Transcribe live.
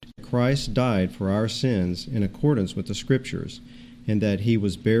Christ died for our sins in accordance with the Scriptures, and that he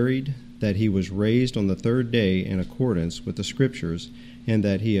was buried, that he was raised on the third day in accordance with the Scriptures, and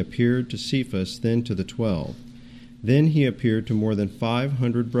that he appeared to Cephas, then to the 12. Then he appeared to more than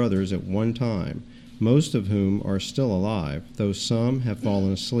 500 brothers at one time, most of whom are still alive, though some have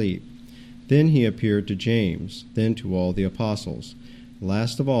fallen asleep. Then he appeared to James, then to all the apostles.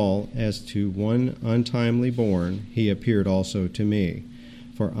 Last of all, as to one untimely born, he appeared also to me.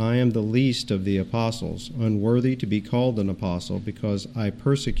 For I am the least of the apostles, unworthy to be called an apostle, because I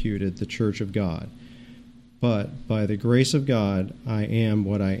persecuted the church of God. But by the grace of God I am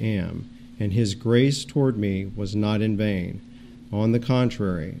what I am, and his grace toward me was not in vain. On the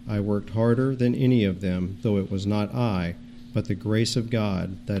contrary, I worked harder than any of them, though it was not I, but the grace of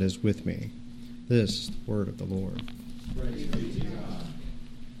God that is with me. This is the word of the Lord. Praise be to God.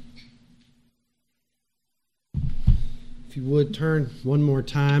 If you would turn one more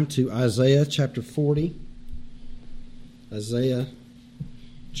time to Isaiah chapter 40. Isaiah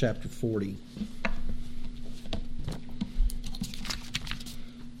chapter 40.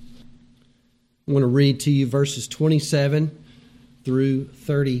 I want to read to you verses 27 through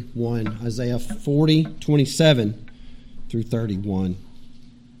 31. Isaiah 40, 27 through 31.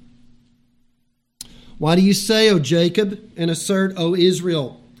 Why do you say, O Jacob, and assert, O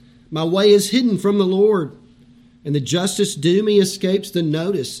Israel, my way is hidden from the Lord, and the justice due me escapes the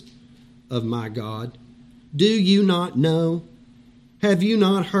notice of my God? Do you not know? Have you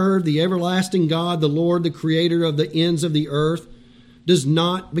not heard? The everlasting God, the Lord, the creator of the ends of the earth, does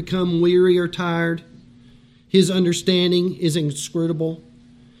not become weary or tired. His understanding is inscrutable.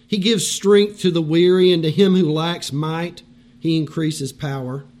 He gives strength to the weary, and to him who lacks might, he increases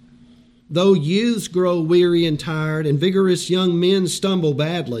power. Though youths grow weary and tired, and vigorous young men stumble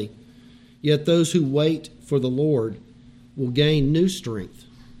badly, yet those who wait for the Lord will gain new strength.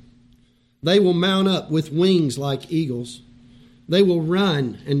 They will mount up with wings like eagles. They will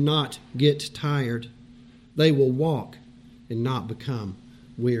run and not get tired. They will walk and not become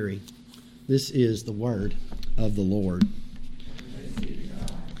weary. This is the word of the Lord.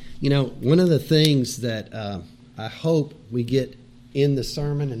 You know, one of the things that I hope we get in the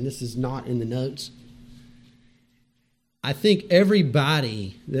sermon, and this is not in the notes, I think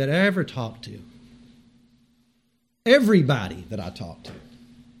everybody that I ever talked to, everybody that I talk to,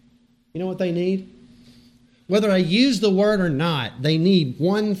 you know what they need? Whether I use the word or not, they need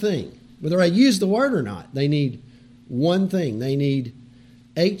one thing. Whether I use the word or not, they need one thing. They need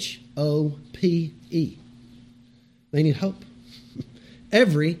HOPE. They need hope.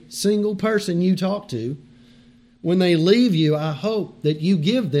 Every single person you talk to, when they leave you, I hope that you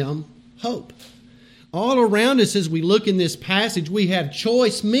give them hope. All around us as we look in this passage, we have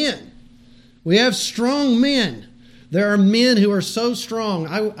choice men. We have strong men. There are men who are so strong.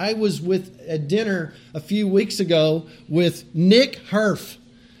 I was with a dinner a few weeks ago with Nick Herf.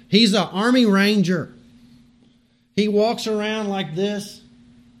 He's an Army Ranger. He walks around like this.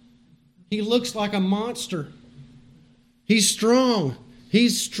 He looks like a monster. He's strong.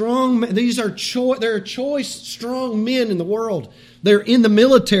 He's strong. There are choice, strong men in the world. They're in the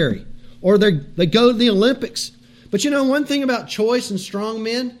military or they go to the Olympics. But you know one thing about choice and strong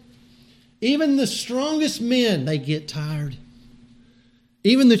men? Even the strongest men, they get tired.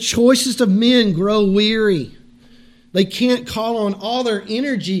 Even the choicest of men grow weary. They can't call on all their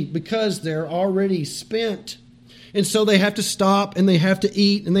energy because they're already spent. And so they have to stop and they have to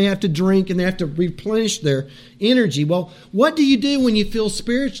eat and they have to drink and they have to replenish their energy. Well, what do you do when you feel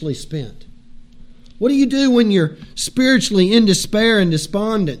spiritually spent? What do you do when you're spiritually in despair and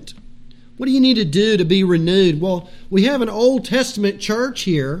despondent? What do you need to do to be renewed? Well, we have an Old Testament church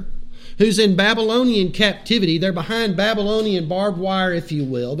here who's in Babylonian captivity. They're behind Babylonian barbed wire, if you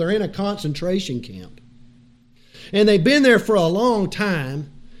will. They're in a concentration camp. And they've been there for a long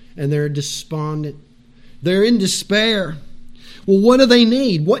time and they're despondent. They're in despair. Well, what do they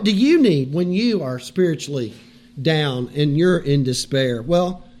need? What do you need when you are spiritually down and you're in despair?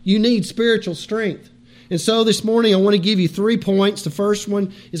 Well, you need spiritual strength. And so this morning I want to give you 3 points. The first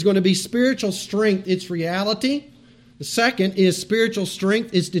one is going to be spiritual strength. It's reality. The second is spiritual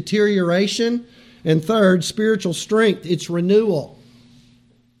strength. It's deterioration. And third, spiritual strength. It's renewal.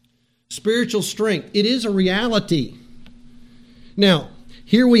 Spiritual strength. It is a reality. Now,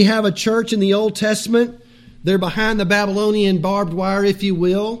 here we have a church in the Old Testament. They're behind the Babylonian barbed wire, if you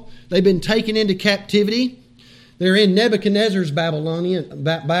will. They've been taken into captivity. They're in Nebuchadnezzar's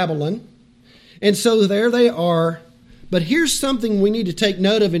Babylon. And so there they are. But here's something we need to take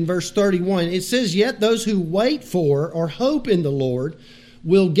note of in verse 31. It says, yet those who wait for or hope in the Lord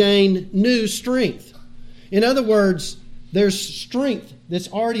will gain new strength. In other words, There's strength that's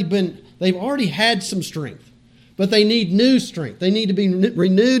they've already had some strength, but they need new strength. They need to be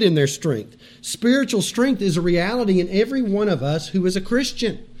renewed in their strength. Spiritual strength is a reality in every one of us who is a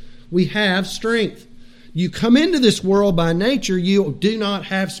Christian. We have strength. You come into this world by nature, you do not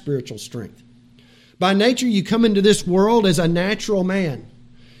have spiritual strength. By nature, you come into this world as a natural man.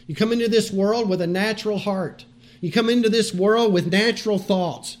 You come into this world with a natural heart. You come into this world with natural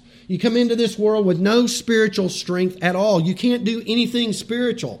thoughts. You come into this world with no spiritual strength at all. You can't do anything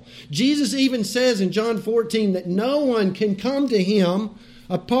spiritual. Jesus even says in John 14 that no one can come to Him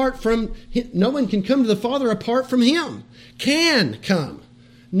no one can come to the Father apart from Him. Can come.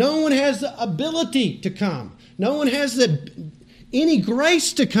 No one has the ability to come. No one has any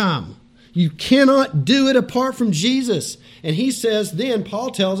grace to come. You cannot do it apart from Jesus. And He says then,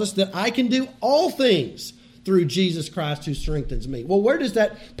 Paul tells us that I can do all things through Jesus Christ who strengthens me. Well, where does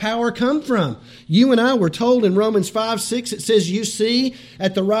that power come from? You and I were told in Romans 5:6, it says, you see,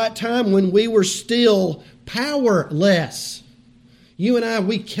 at the right time when we were still powerless. You and I,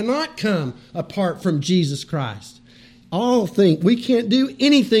 we cannot come apart from Jesus Christ. We can't do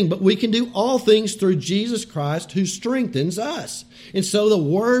anything, but we can do all things through Jesus Christ who strengthens us. And so the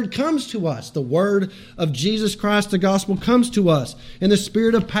Word comes to us. The Word of Jesus Christ, the gospel, comes to us. And the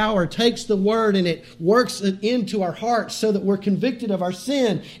Spirit of power takes the Word and it works it into our hearts so that we're convicted of our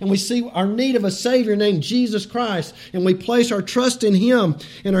sin and we see our need of a Savior named Jesus Christ and we place our trust in Him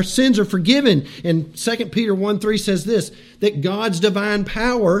and our sins are forgiven. And 2 Peter 1:3 says this, that God's divine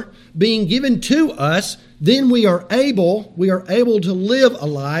power being given to us, then we are able to live a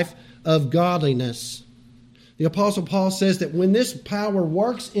life of godliness. The Apostle Paul says that when this power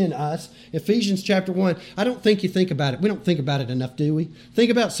works in us, Ephesians chapter 1, I don't think you think about it. We don't think about it enough, do we? Think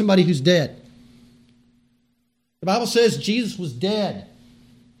about somebody who's dead. The Bible says Jesus was dead.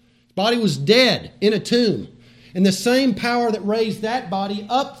 His body was dead in a tomb. And the same power that raised that body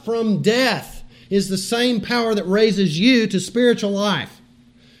up from death is the same power that raises you to spiritual life.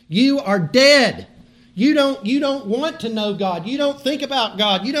 You are dead. You don't want to know God. You don't think about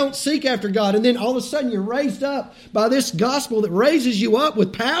God. You don't seek after God. And then all of a sudden you're raised up by this gospel that raises you up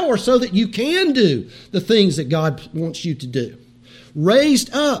with power so that you can do the things that God wants you to do.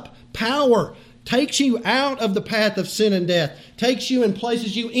 Raised up, power takes you out of the path of sin and death, takes you and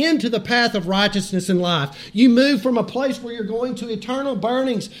places you into the path of righteousness and life. You move from a place where you're going to eternal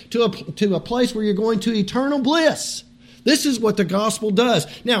burnings to a place where you're going to eternal bliss. This is what the gospel does.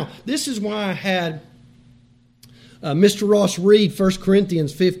 Now, this is why I had Mr. Ross read 1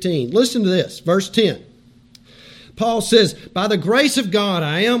 Corinthians 15. Listen to this, verse 10. Paul says, by the grace of God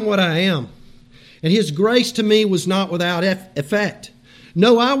I am what I am, and His grace to me was not without effect.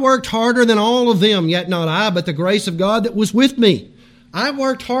 No, I worked harder than all of them, yet not I, but the grace of God that was with me. I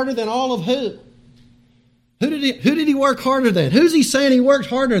worked harder than all of who? Who did he work harder than? Who's he saying he worked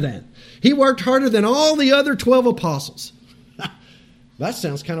harder than? He worked harder than all the other 12 apostles. That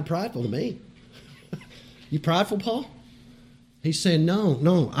sounds kind of prideful to me. You prideful, Paul? He's saying,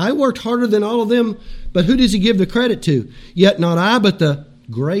 no, I worked harder than all of them, but who does he give the credit to? Yet not I, but the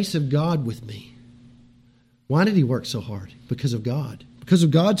grace of God with me. Why did he work so hard? Because of God. Because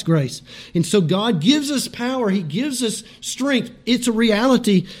of God's grace. And so God gives us power. He gives us strength. It's a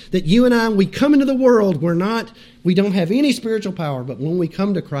reality that you and I, we come into the world, we don't have any spiritual power, but when we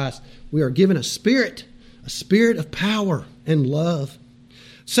come to Christ, we are given a spirit of power and love.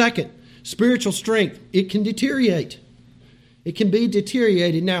 Second, spiritual strength, it can deteriorate. It can be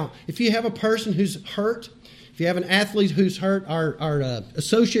deteriorated. Now, if you have a person who's hurt, if you have an athlete who's hurt, our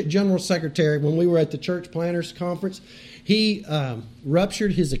Associate General Secretary, when we were at the Church Planners Conference, he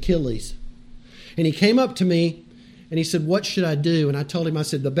ruptured his Achilles. And he came up to me and he said, what should I do? And I told him, I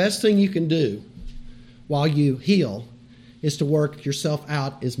said, the best thing you can do while you heal is to work yourself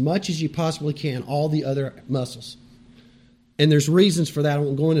out as much as you possibly can, all the other muscles. And there's reasons for that. I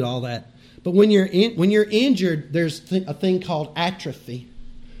won't go into all that. But when you're injured, there's a thing called atrophy.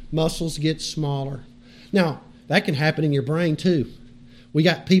 Muscles get smaller. Now, that can happen in your brain too. We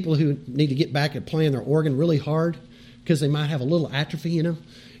got people who need to get back at playing their organ really hard because they might have a little atrophy,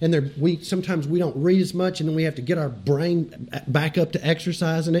 And sometimes we don't read as much, and then we have to get our brain back up to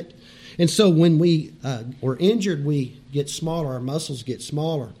exercising it. And so when we are injured, we get smaller. Our muscles get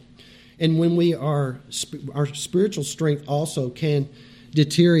smaller. And when our spiritual strength also can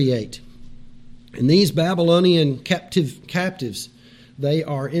deteriorate. And these Babylonian captives, they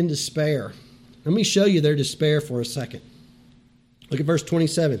are in despair. Let me show you their despair for a second. Look at verse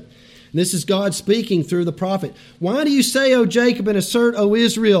 27. And this is God speaking through the prophet. Why do you say, O Jacob, and assert, O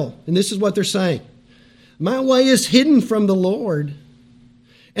Israel? And this is what they're saying. My way is hidden from the Lord,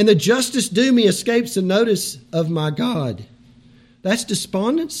 and the justice due me escapes the notice of my God. That's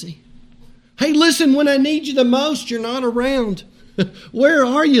despondency. Hey, listen, when I need you the most, you're not around. Where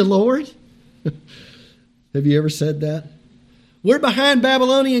are you, Lord? Have you ever said that? We're behind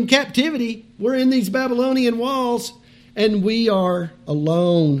Babylonian captivity. We're in these Babylonian walls, and we are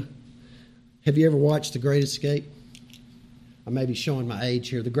alone. Have you ever watched The Great Escape? I may be showing my age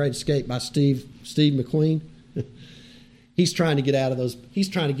here. The Great Escape by Steve McQueen. He's trying to get out of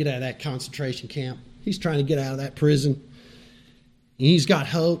that concentration camp. He's trying to get out of that prison. He's got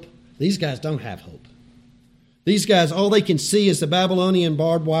hope. These guys don't have hope. These guys, all they can see is the Babylonian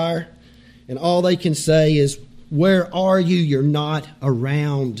barbed wire, and all they can say is, where are you? You're not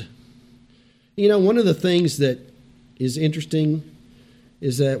around. You know, one of the things that is interesting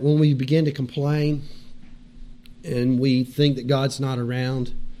is that when we begin to complain and we think that God's not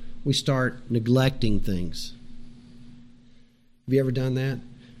around, we start neglecting things. Have you ever done that?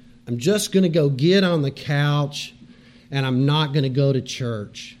 I'm just going to go get on the couch and I'm not going to go to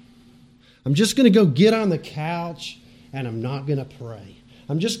church. I'm just going to go get on the couch and I'm not going to pray.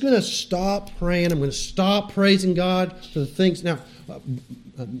 I'm just going to stop praying. I'm going to stop praising God for the things. Now,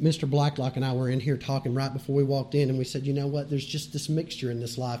 Mr. Blacklock and I were in here talking right before we walked in, and we said, you know what? There's just this mixture in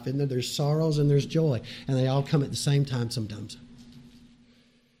this life, isn't there? There's sorrows and there's joy, and they all come at the same time sometimes.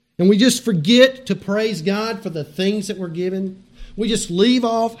 And we just forget to praise God for the things that we're given. We just leave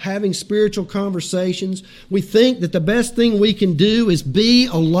off having spiritual conversations. We think that the best thing we can do is be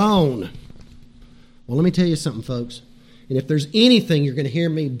alone. Well, let me tell you something, folks. And if there's anything you're going to hear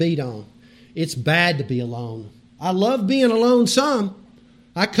me beat on, it's bad to be alone. I love being alone some.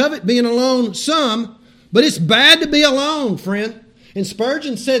 I covet being alone some, but it's bad to be alone, friend. And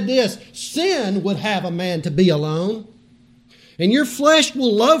Spurgeon said this, sin would have a man to be alone. And your flesh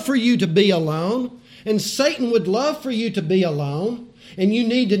will love for you to be alone. And Satan would love for you to be alone. And you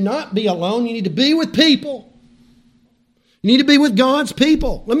need to not be alone. You need to be with people. You need to be with God's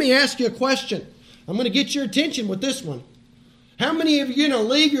people. Let me ask you a question. I'm going to get your attention with this one. How many of you are going to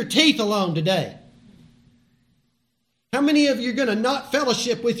leave your teeth alone today? How many of you are going to not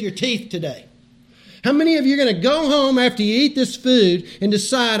fellowship with your teeth today? How many of you are going to go home after you eat this food and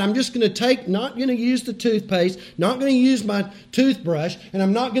decide, I'm just going to not going to use the toothpaste, not going to use my toothbrush, and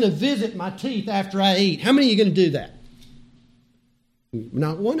I'm not going to visit my teeth after I eat? How many of you are going to do that?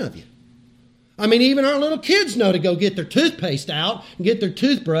 Not one of you. I mean, even our little kids know to go get their toothpaste out and get their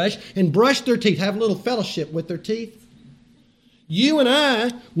toothbrush and brush their teeth, have a little fellowship with their teeth. You and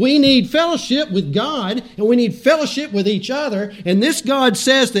I, we need fellowship with God, and we need fellowship with each other. And this God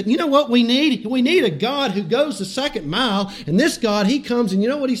says that, you know what we need? We need a God who goes the second mile. And this God, He comes, and you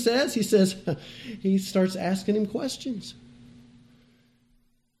know what He says? He says, He starts asking him questions.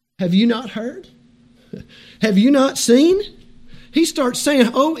 Have you not heard? Have you not seen? He starts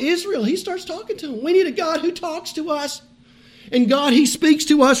saying, oh, Israel. He starts talking to them. We need a God who talks to us. And God, He speaks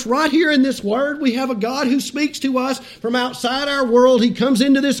to us right here in this Word. We have a God who speaks to us from outside our world. He comes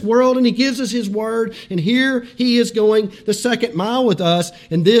into this world and He gives us His Word. And here He is going the second mile with us.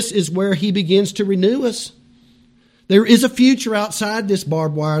 And this is where He begins to renew us. There is a future outside this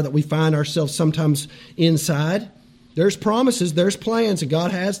barbed wire that we find ourselves sometimes inside. There's promises, there's plans, and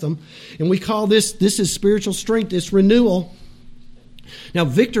God has them. And we call this is spiritual strength, it's renewal. Now,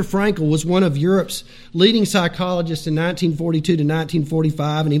 Viktor Frankl was one of Europe's leading psychologists in 1942 to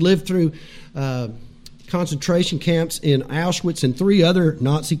 1945, and he lived through concentration camps in Auschwitz and 3 other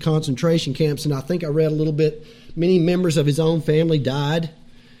Nazi concentration camps. And I think I read a little bit, many members of his own family died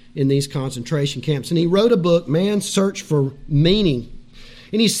in these concentration camps. And he wrote a book, Man's Search for Meaning.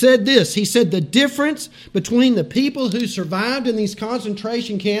 And he said this, he said the difference between the people who survived in these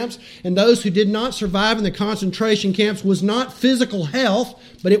concentration camps and those who did not survive in the concentration camps was not physical health,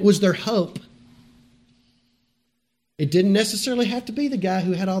 but it was their hope. It didn't necessarily have to be the guy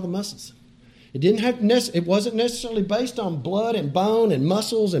who had all the muscles. It wasn't necessarily based on blood and bone and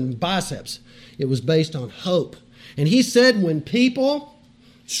muscles and biceps. It was based on hope. And he said when people,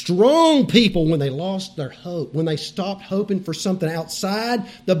 strong people, when they lost their hope, when they stopped hoping for something outside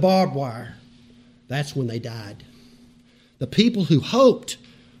the barbed wire, that's when they died. The people who hoped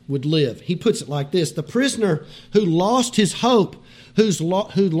would live. He puts it like this: the prisoner who lost his hope, who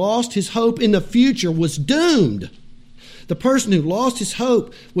lost his hope in the future, was doomed. The person who lost his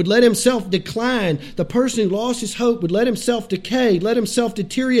hope would let himself decline. The person who lost his hope would let himself decay, let himself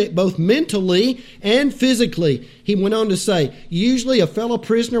deteriorate both mentally and physically. He went on to say, usually a fellow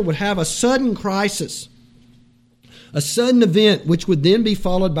prisoner would have a sudden crisis, a sudden event, which would then be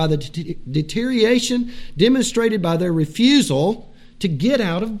followed by the deterioration demonstrated by their refusal to get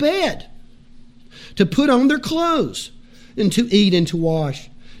out of bed, to put on their clothes, and to eat and to wash.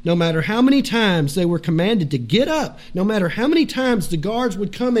 no matter how many times they were commanded to get up, no matter how many times the guards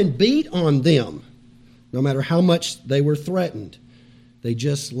would come and beat on them, no matter how much they were threatened, they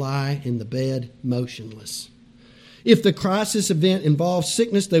just lie in the bed motionless. If the crisis event involved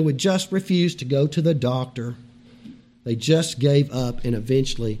sickness, they would just refuse to go to the doctor. They just gave up, and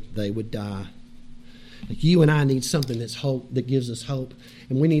eventually they would die. You and I need something that's hope, that gives us hope.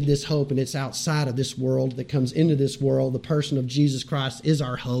 And we need this hope, and it's outside of this world, that comes into this world. The person of Jesus Christ is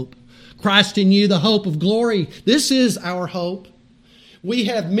our hope. Christ in you, the hope of glory. This is our hope. We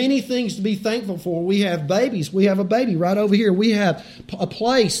have many things to be thankful for. We have babies. We have a baby right over here. We have a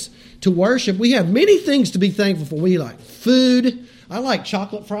place to worship. We have many things to be thankful for. We like food. I like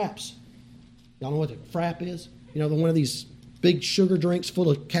chocolate fraps. Y'all know what a frap is? You know, one of these big sugar drinks full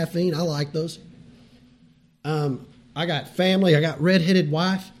of caffeine. I like those. I got family. I got redheaded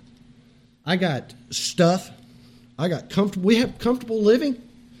wife. I got stuff. I got comfortable. We have comfortable living.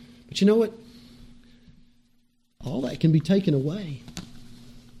 But you know what? All that can be taken away.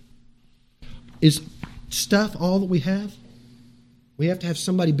 Is stuff all that we have? We have to have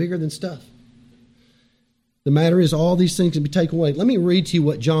somebody bigger than stuff. The matter is, all these things can be taken away. Let me read to you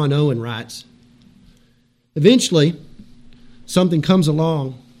what John Owen writes. Eventually, something comes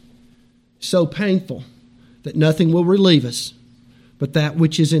along so painful that nothing will relieve us but that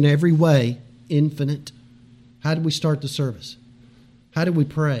which is in every way infinite. How did we start the service? How did we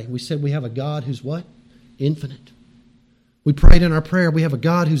pray? We said we have a God who's what? Infinite. We prayed in our prayer, we have a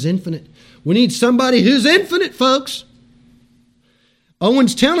God who's infinite. We need somebody who's infinite, folks.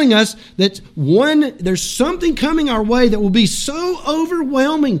 Owen's telling us that there's something coming our way that will be so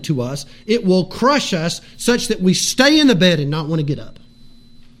overwhelming to us, it will crush us such that we stay in the bed and not want to get up.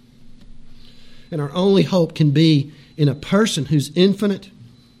 And our only hope can be in a person who's infinite.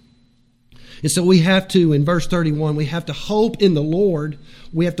 And so we have to, in verse 31, we have to hope in the Lord.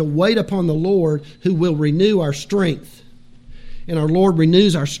 We have to wait upon the Lord who will renew our strength. And our Lord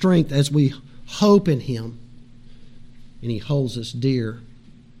renews our strength as we hope in Him. And He holds us dear.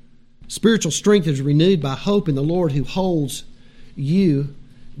 Spiritual strength is renewed by hope in the Lord who holds you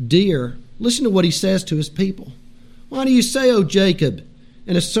dear. Listen to what He says to His people. Why do you say, O Jacob,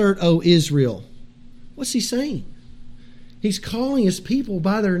 and assert, O Israel? What's He saying? He's calling His people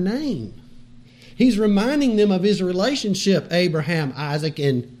by their name. He's reminding them of His relationship, Abraham, Isaac,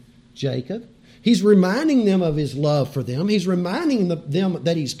 and Jacob. He's reminding them of His love for them. He's reminding them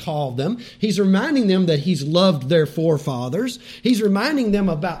that He's called them. He's reminding them that He's loved their forefathers. He's reminding them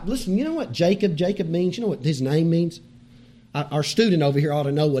about, listen, you know what Jacob means? You know what his name means? Our student over here ought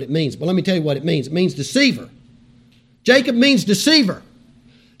to know what it means. But let me tell you what it means. It means deceiver. Jacob means deceiver.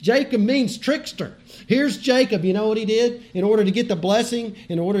 Jacob means trickster. Here's Jacob. You know what he did? In order to get the blessing,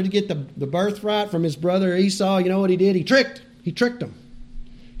 in order to get the birthright from his brother Esau, you know what he did? He tricked him.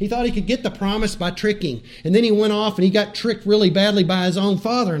 He thought he could get the promise by tricking. And then he went off and he got tricked really badly by his own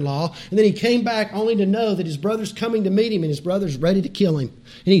father-in-law. And then he came back only to know that his brother's coming to meet him and his brother's ready to kill him.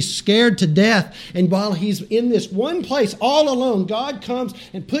 And he's scared to death. And while he's in this one place all alone, God comes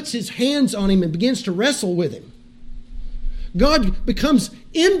and puts His hands on him and begins to wrestle with him. God becomes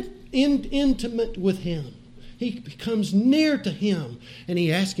intimate with him. He becomes near to him. And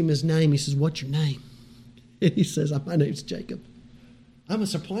he asks him his name. He says, "What's your name?" And he says, "My name's Jacob. I'm a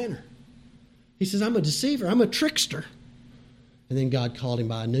supplanter." He says, "I'm a deceiver. I'm a trickster." And then God called him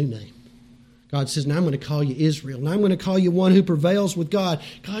by a new name. God says, "Now I'm going to call you Israel. And I'm going to call you one who prevails with God."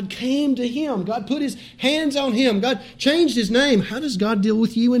 God came to him. God put His hands on him. God changed his name. How does God deal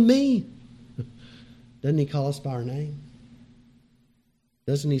with you and me? Doesn't He call us by our name?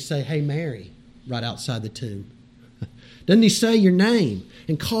 Doesn't He say, "Hey, Mary," right outside the tomb? Doesn't He say your name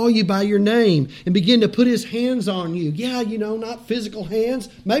and call you by your name and begin to put His hands on you? Yeah, not physical hands.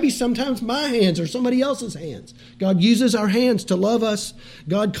 Maybe sometimes my hands or somebody else's hands. God uses our hands to love us.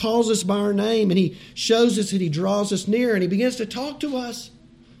 God calls us by our name and He shows us that He draws us near and He begins to talk to us.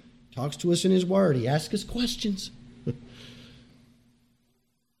 Talks to us in His Word. He asks us questions.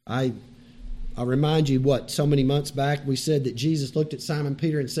 I remind you so many months back we said that Jesus looked at Simon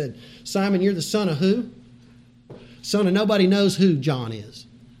Peter and said, "Simon, you're the son of who? Son of nobody knows who John is.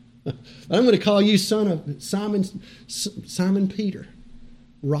 But I'm going to call you son of Simon Peter,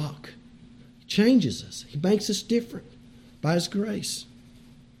 rock." He changes us. He makes us different by His grace.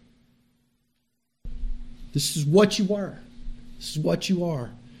 This is what you were. This is what you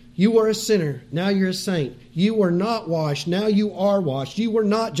are. You were a sinner. Now you're a saint. You were not washed. Now you are washed. You were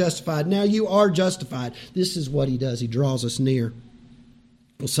not justified. Now you are justified. This is what He does. He draws us near.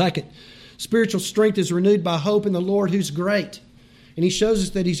 Well, second, spiritual strength is renewed by hope in the Lord who's great. And He shows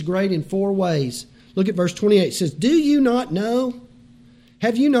us that He's great in 4 ways. Look at verse 28. It says, "Do you not know?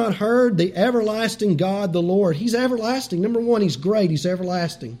 Have you not heard the everlasting God, the Lord? He's everlasting. Number one, He's great. He's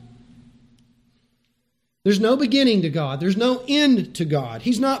everlasting. There's no beginning to God. There's no end to God.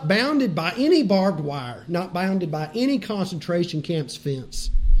 He's not bounded by any barbed wire, not bounded by any concentration camp's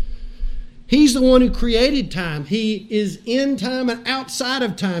fence. He's the one who created time. He is in time and outside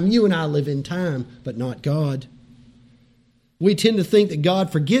of time. You and I live in time, but not God. We tend to think that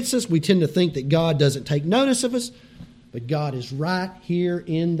God forgets us. We tend to think that God doesn't take notice of us. But God is right here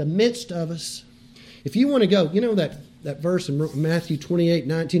in the midst of us. If you want to go, you know that verse in Matthew 28,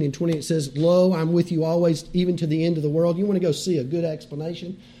 19 and 20, it says, "Lo, I'm with you always, even to the end of the world." You want to go see a good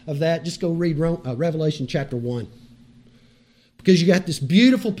explanation of that? Just go read Revelation chapter 1. Because you got this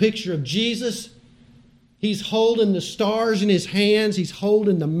beautiful picture of Jesus. He's holding the stars in His hands. He's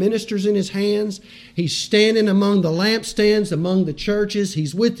holding the ministers in His hands. He's standing among the lampstands, among the churches.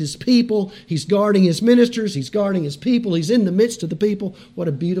 He's with His people. He's guarding His ministers. He's guarding His people. He's in the midst of the people. What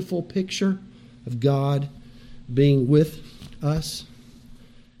a beautiful picture of God being with us.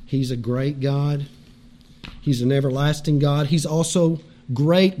 He's a great God. He's an everlasting God. He's also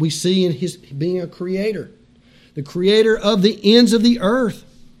great, we see, in His being a creator. The creator of the ends of the earth.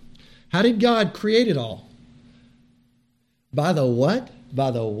 How did God create it all? By the what?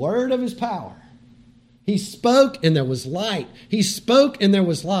 By the word of His power. He spoke and there was light. He spoke and there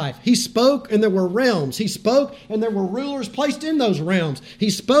was life. He spoke and there were realms. He spoke and there were rulers placed in those realms. He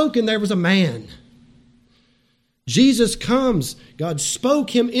spoke and there was a man. Jesus comes. God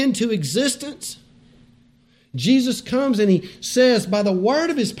spoke Him into existence. Jesus comes and He says, by the word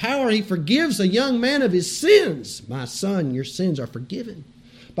of His power, He forgives a young man of his sins. My son, your sins are forgiven.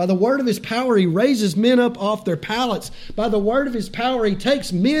 By the word of His power, He raises men up off their pallets. By the word of His power, He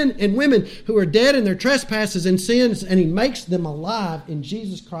takes men and women who are dead in their trespasses and sins, and He makes them alive in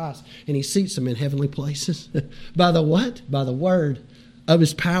Jesus Christ, and He seats them in heavenly places. By the what? By the word of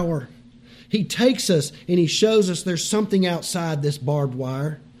His power. He takes us and He shows us there's something outside this barbed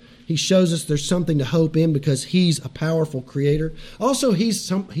wire. He shows us there's something to hope in because He's a powerful creator. Also,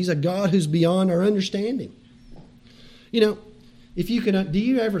 He's a God who's beyond our understanding. You know, if you can, do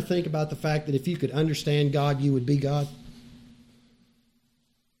you ever think about the fact that if you could understand God, you would be God?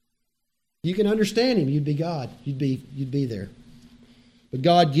 You can understand Him, you'd be God. You'd be there. But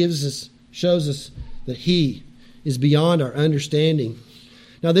God shows us that He is beyond our understanding.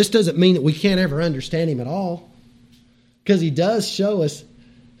 Now, this doesn't mean that we can't ever understand Him at all, because He does show us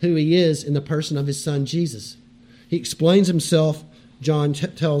who He is in the person of His Son, Jesus. He explains Himself, John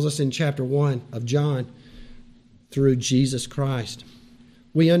tells us in chapter 1 of John, through Jesus Christ.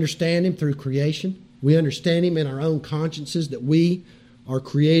 We understand Him through creation. We understand Him in our own consciences that we are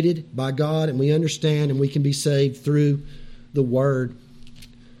created by God, and we understand and we can be saved through the Word.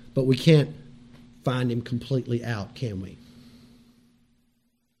 But we can't find Him completely out, can we?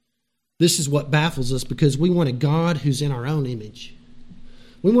 This is what baffles us because we want a God who's in our own image.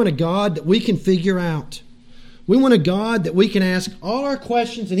 We want a God that we can figure out. We want a God that we can ask all our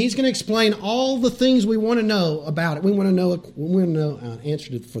questions and He's going to explain all the things we want to know about it. We want to know an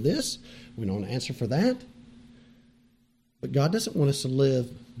answer for this. We want an answer for that. But God doesn't want us to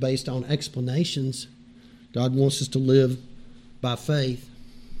live based on explanations. God wants us to live by faith.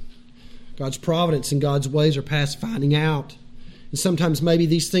 God's providence and God's ways are past finding out. And sometimes maybe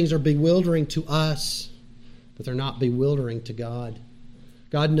these things are bewildering to us, but they're not bewildering to God.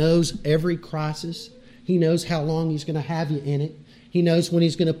 God knows every crisis. He knows how long He's going to have you in it. He knows when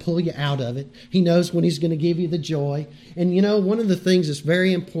He's going to pull you out of it. He knows when He's going to give you the joy. And you know, one of the things that's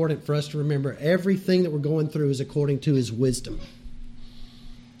very important for us to remember, everything that we're going through is according to His wisdom.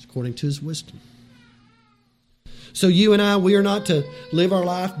 It's according to His wisdom. So you and I, we are not to live our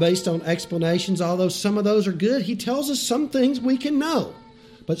life based on explanations, although some of those are good. He tells us some things we can know,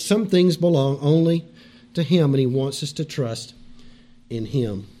 but some things belong only to Him, and He wants us to trust in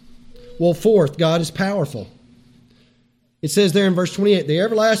Him. Well, fourth, God is powerful. It says there in verse 28, the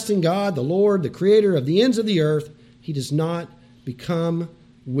everlasting God, the Lord, the creator of the ends of the earth, He does not become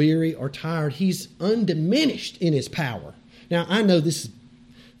weary or tired. He's undiminished in His power. Now, I know this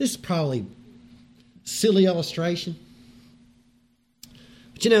is probably silly illustration.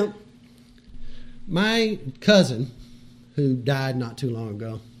 But you know, my cousin, who died not too long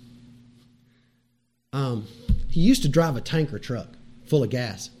ago, he used to drive a tanker truck full of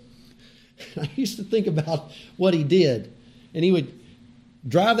gas. I used to think about what he did. And he would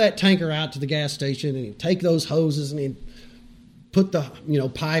drive that tanker out to the gas station and he'd take those hoses and he'd put the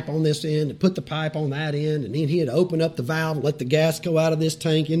pipe on this end and put the pipe on that end, and then he'd open up the valve, let the gas go out of this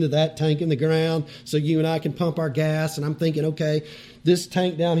tank into that tank in the ground so you and I can pump our gas. And I'm thinking, okay, this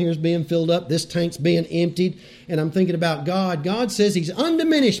tank down here is being filled up, this tank's being emptied, and I'm thinking about God. God says he's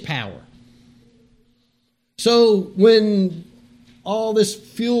undiminished power. So when all this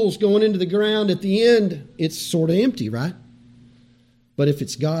fuel's going into the ground at the end, it's sort of empty, right? But if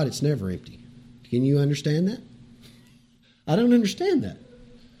it's God, it's never empty. Can you understand that? I don't understand that.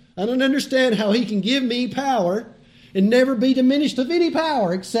 I don't understand how he can give me power and never be diminished of any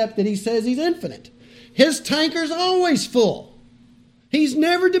power except that he says he's infinite. His tanker's always full. He's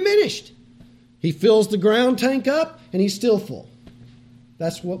never diminished. He fills the ground tank up and he's still full.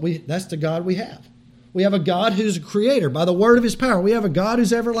 That's the God we have. We have a God who's a creator by the word of his power. We have a God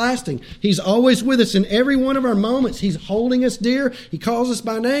who's everlasting. He's always with us in every one of our moments. He's holding us dear. He calls us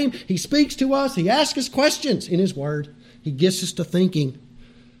by name. He speaks to us. He asks us questions in his word. He gets us to thinking.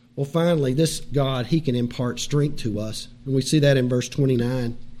 Well, finally, this God, he can impart strength to us. And we see that in verse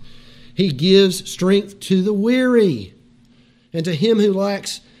 29. He gives strength to the weary. And to him who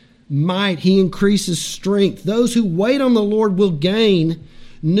lacks might, he increases strength. Those who wait on the Lord will gain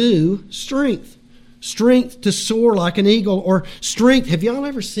new strength. Strength to soar like an eagle, or strength. Have y'all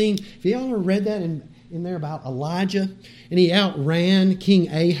ever read that in there about Elijah? And he outran King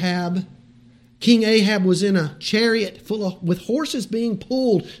Ahab. King Ahab was in a chariot with horses being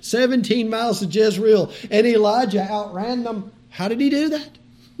pulled 17 miles to Jezreel, and Elijah outran them. How did he do that?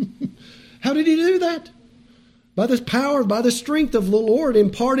 How did he do that? By the power, by the strength of the Lord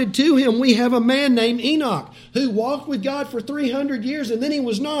imparted to him. We have a man named Enoch who walked with God for 300 years, and then he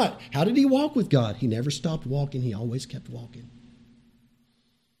was not. How did he walk with God? He never stopped walking. He always kept walking.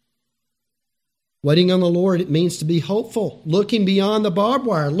 Waiting on the Lord, it means to be hopeful, looking beyond the barbed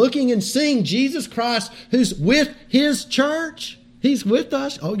wire, looking and seeing Jesus Christ who's with his church. He's with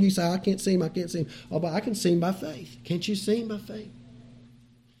us. Oh, you say, I can't see him, I can't see him. Oh, but I can see him by faith. Can't you see him by faith?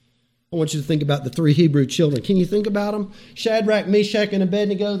 I want you to think about the three Hebrew children. Can you think about them? Shadrach, Meshach, and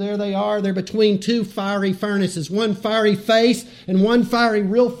Abednego, there they are. They're between two fiery furnaces, one fiery face and one fiery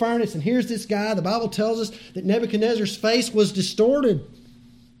real furnace. And here's this guy. The Bible tells us that Nebuchadnezzar's face was distorted.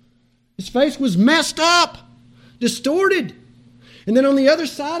 His face was messed up, distorted. And then on the other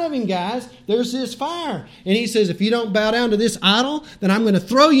side of him, guys, there's this fire. And he says, if you don't bow down to this idol, then I'm going to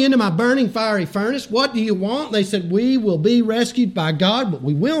throw you into my burning fiery furnace. What do you want? And they said, we will be rescued by God, but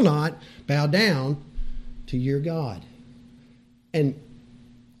we will not bow down to your God. And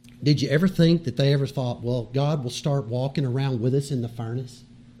did you ever think that they ever thought, well, God will start walking around with us in the furnace?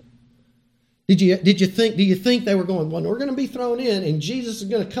 Do you think they were going, well, we're going to be thrown in and Jesus is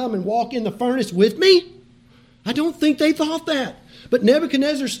going to come and walk in the furnace with me? I don't think they thought that. But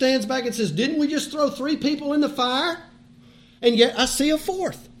Nebuchadnezzar stands back and says, didn't we just throw 3 people in the fire? And yet I see a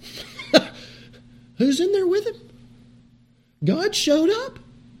 4th. Who's in there with him? God showed up.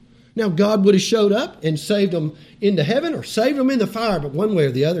 Now, God would have showed up and saved them into heaven or saved them in the fire, but one way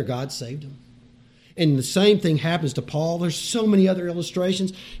or the other, God saved them. And the same thing happens to Paul. There's so many other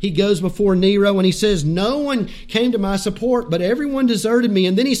illustrations. He goes before Nero and he says, no one came to my support, but everyone deserted me.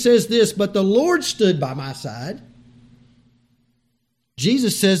 And then he says this, but the Lord stood by my side.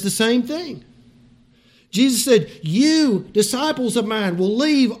 Jesus says the same thing. Jesus said, you, disciples of mine, will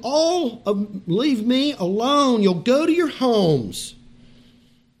leave me alone. You'll go to your homes.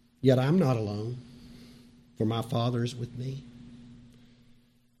 Yet I'm not alone, for my Father is with me.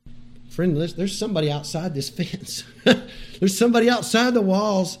 Friend, there's somebody outside this fence. There's somebody outside the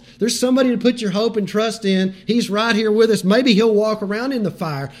walls. There's somebody to put your hope and trust in. He's right here with us. Maybe he'll walk around in the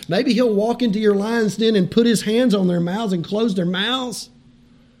fire. Maybe he'll walk into your lion's den and put his hands on their mouths and close their mouths.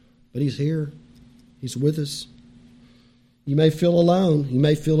 But he's here. He's with us. You may feel alone. You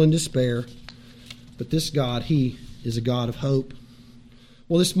may feel in despair. But this God, he is a God of hope.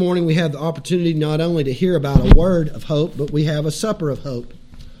 Well, this morning we have the opportunity not only to hear about a word of hope, but we have a supper of hope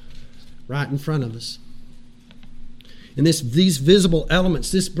right in front of us. And these visible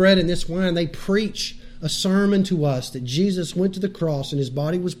elements, this bread and this wine, they preach a sermon to us that Jesus went to the cross and his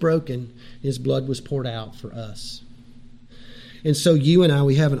body was broken, and his blood was poured out for us. And so you and I,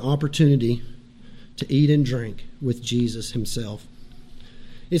 we have an opportunity to eat and drink with Jesus himself.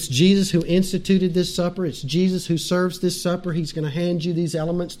 It's Jesus who instituted this supper. It's Jesus who serves this supper. He's going to hand you these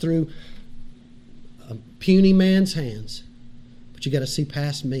elements through a puny man's hands. But you got to see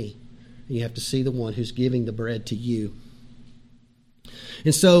past me. And you have to see the one who's giving the bread to you.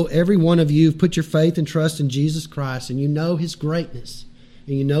 And so every one of you have put your faith and trust in Jesus Christ, and you know his greatness,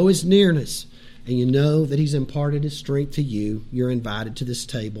 and you know his nearness, and you know that he's imparted his strength to you. You're invited to this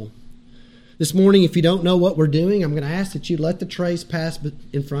table. This morning, if you don't know what we're doing, I'm going to ask that you let the trays pass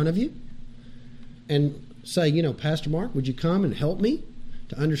in front of you and say, Pastor Mark, would you come and help me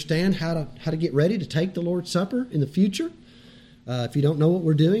to understand how to get ready to take the Lord's Supper in the future? If you don't know what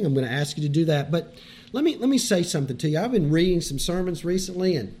we're doing, I'm going to ask you to do that. But let me say something to you. I've been reading some sermons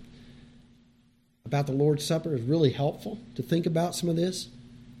recently and about the Lord's Supper. Is really helpful to think about some of this.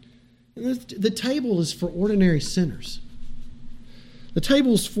 And the table is for ordinary sinners. The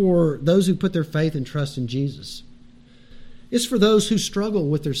table is for those who put their faith and trust in Jesus. It's for those who struggle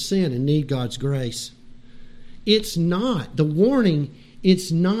with their sin and need God's grace. It's not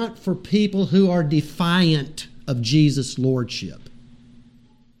for people who are defiant of Jesus' lordship.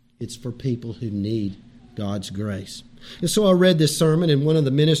 It's for people who need God's grace. And so I read this sermon, and one of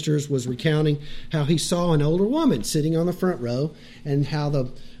the ministers was recounting how he saw an older woman sitting on the front row and how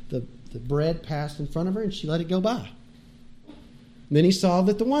the bread passed in front of her and she let it go by. And then he saw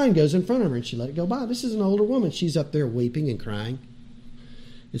that the wine goes in front of her and she let it go by. This is an older woman. She's up there weeping and crying.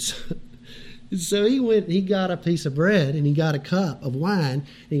 So he got a piece of bread and he got a cup of wine and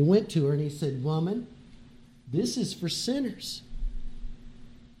he went to her and he said, "Woman, this is for sinners.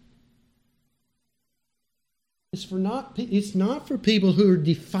 It's not for people who are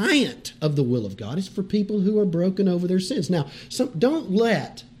defiant of the will of God. It's for people who are broken over their sins." Now, don't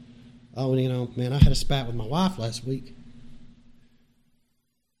let, I had a spat with my wife last week.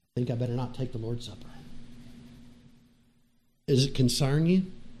 I think I better not take the Lord's Supper. Does it concern you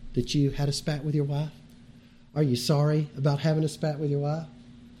that you had a spat with your wife? Are you sorry about having a spat with your wife?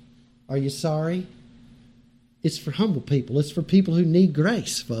 Are you sorry? It's for humble people. It's for people who need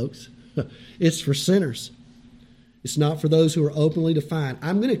grace, folks. It's for sinners. It's not for those who are openly defiant.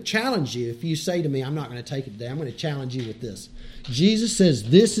 I'm going to challenge you. If you say to me, "I'm not going to take it today," I'm going to challenge you with this. Jesus says,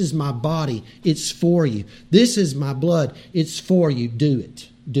 "This is my body. It's for you. This is my blood. It's for you. Do it.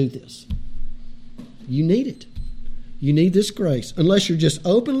 Do this." You need it. You need this grace. Unless you're just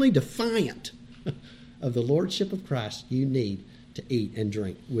openly defiant of the lordship of Christ, you need to eat and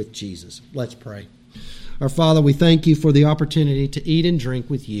drink with Jesus. Let's pray. Our Father, we thank you for the opportunity to eat and drink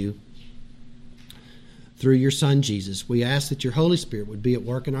with you through your Son, Jesus. We ask that your Holy Spirit would be at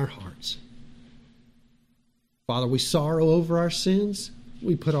work in our hearts. Father, we sorrow over our sins.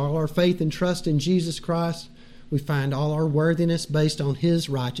 We put all our faith and trust in Jesus Christ. We find all our worthiness based on his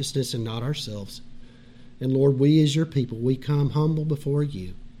righteousness and not ourselves. And Lord, we as your people, we come humble before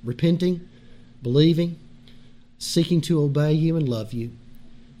you, repenting, believing, seeking to obey you and love you.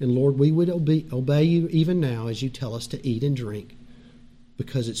 And Lord, we would obey you even now as you tell us to eat and drink,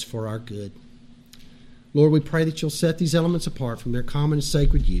 because it's for our good. Lord, we pray that you'll set these elements apart from their common and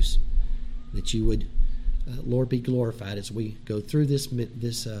sacred use, that you would, Lord, be glorified as we go through this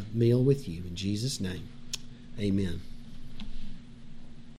meal with you. In Jesus' name, amen.